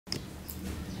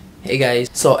Hey guys,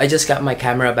 so I just got my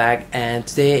camera back and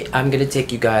today I'm gonna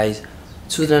take you guys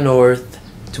to the north,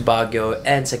 to Baguio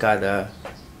and Sagada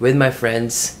with my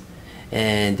friends.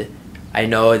 And I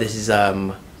know this is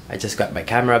I just got my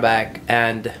camera back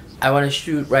and I want to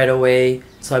shoot right away,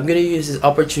 so I'm gonna use this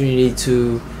opportunity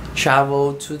to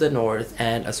travel to the north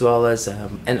and as well as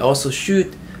and also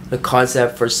shoot the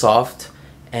concept for soft.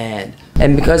 And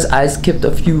because I skipped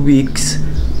a few weeks,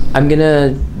 I'm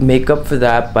gonna make up for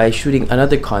that by shooting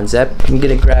another concept. I'm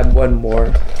gonna grab one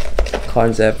more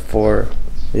concept for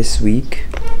this week,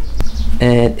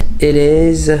 and it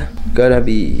is gonna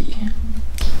be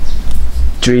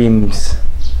dreams.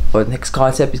 The next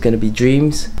concept is gonna be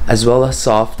dreams as well as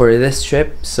soft for this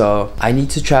trip. So I need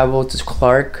to travel to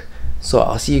Clark, so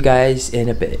I'll see you guys in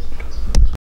a bit.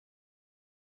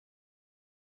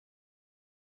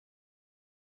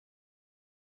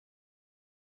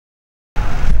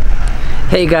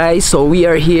 Hey guys, so we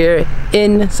are here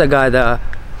in Sagada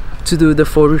to do the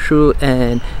photo shoot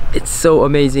and it's so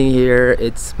amazing here.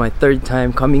 It's my third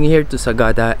time coming here to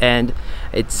Sagada and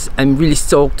I'm really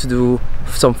stoked to do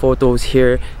some photos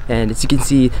here. And as you can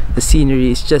see, the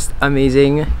scenery is just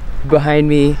amazing. Behind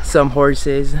me, some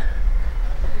horses,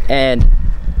 and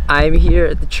I'm here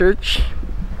at the church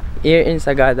here in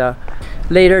Sagada.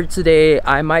 Later today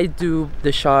I might do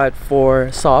the shot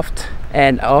for soft,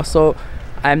 and also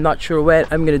I'm not sure when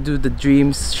I'm gonna do the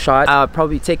dreams shot. I'll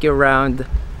probably take you around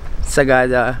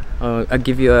Sagada. I'll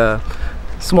give you a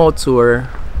small tour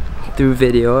through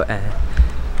video and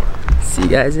see you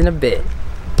guys in a bit.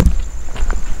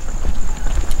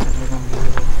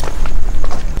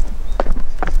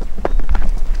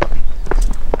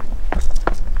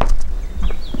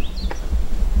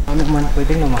 Ano man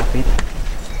pwedeng lumapit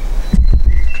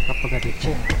kapag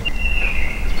siya.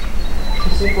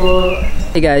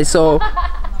 Hey guys, so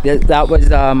that was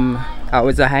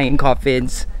the hanging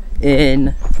coffins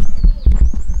in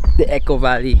the Echo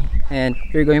Valley, and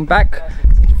we're going back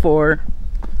for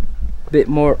a bit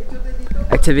more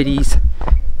activities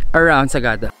around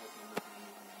Sagada.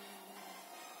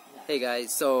 Hey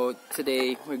guys, so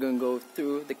today we're going to go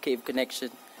through the cave connection.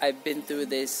 I've been through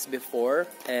this before,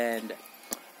 and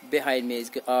behind me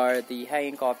are the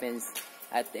hanging coffins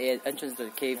at the entrance to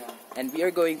the cave, and we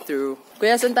are going through.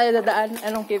 Kuya, saan tayo dadaan?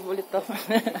 Anong cave ulit to?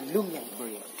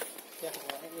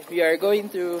 We are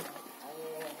going through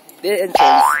the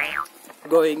entrance,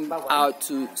 going out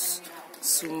to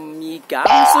Sumigang?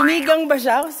 Sumigang ba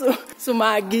siya?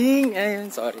 Sumaging. Ayun,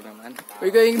 sorry naman.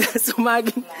 We're going to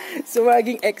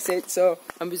Sumaging exit. So,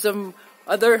 I'm with some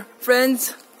other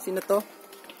friends. Sino to?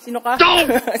 Sino ka?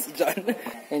 Si John.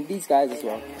 And these guys as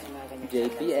well.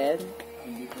 JP and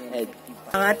Ed.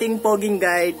 Ang ating poging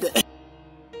guide.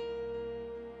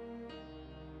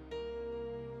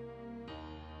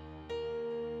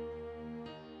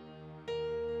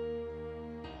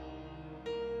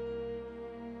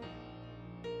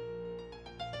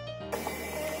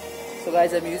 So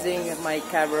guys, I'm using my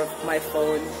camera, my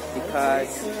phone,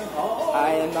 because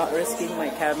I am not risking my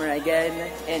camera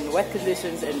again in wet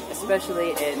conditions, and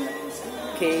especially in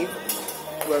cave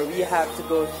where we have to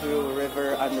go through a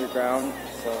river underground.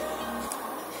 So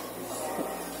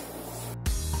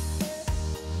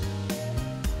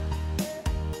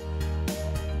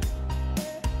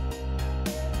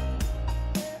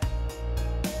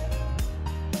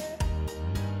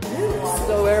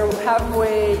we're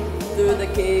halfway through the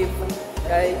cave,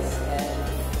 guys, and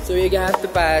so we're gonna have to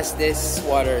pass this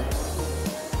water.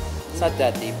 It's not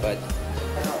that deep, but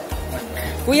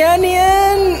Kuya, ano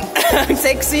yan?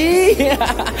 Sexy!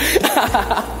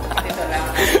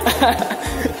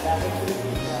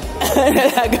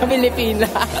 Nalaga Pilipina.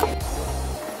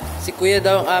 Si Kuya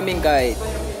daw ang aming guide.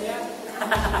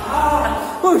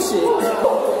 Oh shit!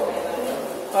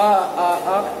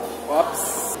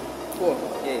 Whoops. Cool.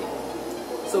 Okay.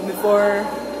 So before,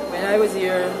 when I was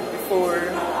here,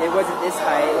 it wasn't this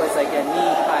high, it was like a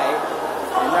knee high,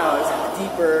 and now it's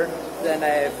deeper than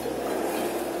I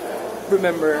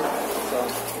remember. So,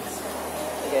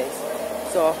 okay.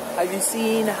 So, have you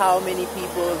seen how many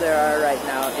people there are right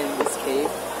now in this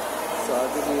cave? So I'll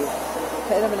give you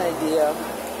kind of an idea.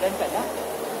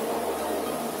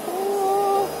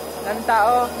 Oh, daming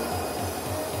tao.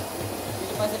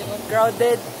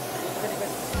 Crowded.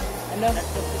 Ano?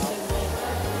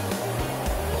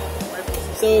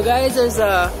 So guys, there's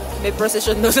may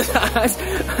procession doon sa taas.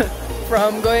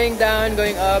 From going down,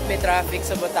 going up, may traffic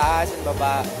sa taas and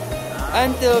baba.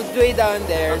 Until way down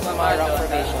there, some mga rock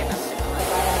formations.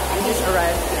 We just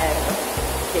arrived at the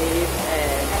cave,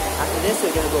 and after this we're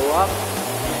gonna go up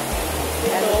the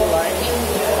end of the line.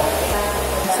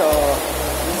 So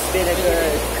this has been a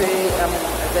great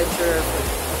adventure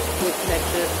good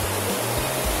connection.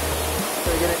 So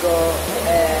we're gonna go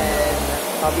and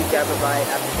probably grab a bite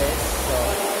after this. So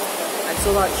I'm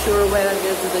still not sure when I'm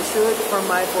gonna do the shoot for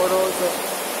my photos, so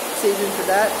stay tuned for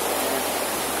that. And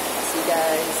see you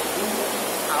guys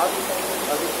out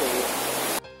of the cave.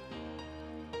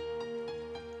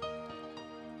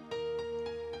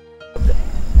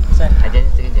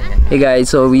 Hey guys,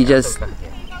 so we just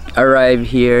arrived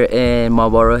here in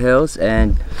Marlboro Hills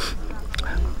and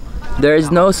there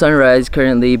is no sunrise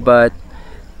currently, but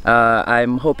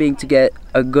I'm hoping to get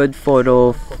a good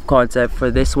photo concept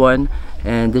for this one.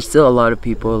 And there's still a lot of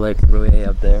people like way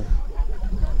up there.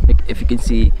 Like, if you can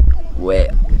see way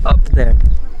up there,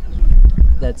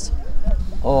 that's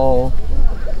all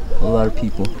a lot of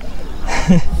people.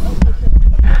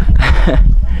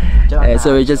 And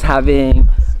so we're just having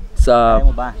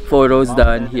some photos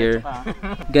done here.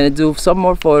 Gonna do some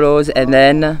more photos and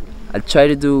then I'll try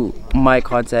to do my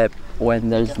concept when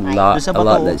there's a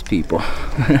lot less people.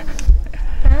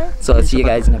 So I'll see you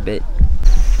guys in a bit.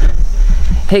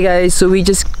 Hey guys, so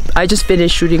I just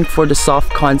finished shooting for the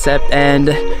soft concept and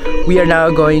we are now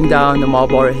going down the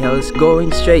Marlboro Hills,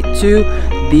 going straight to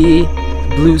the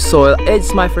blue soil.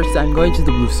 It's my first time going to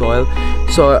the blue soil,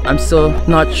 so I'm still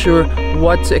not sure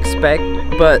what to expect,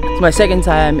 but it's my second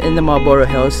time in the Marlboro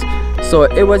Hills, so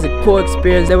it was a cool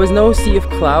experience. There was no sea of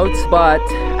clouds, but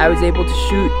I was able to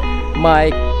shoot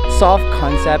my soft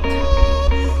concept,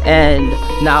 and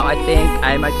now I think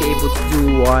I might be able to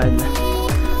do one.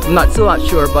 I'm still not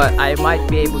sure, but I might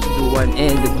be able to do one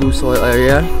in the blue soil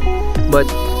area. But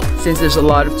since there's a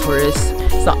lot of tourists,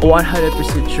 it's not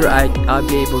 100% sure I'll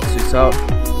be able to. So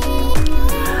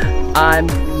I'm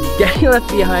getting left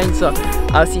behind, so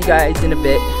I'll see you guys in a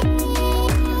bit.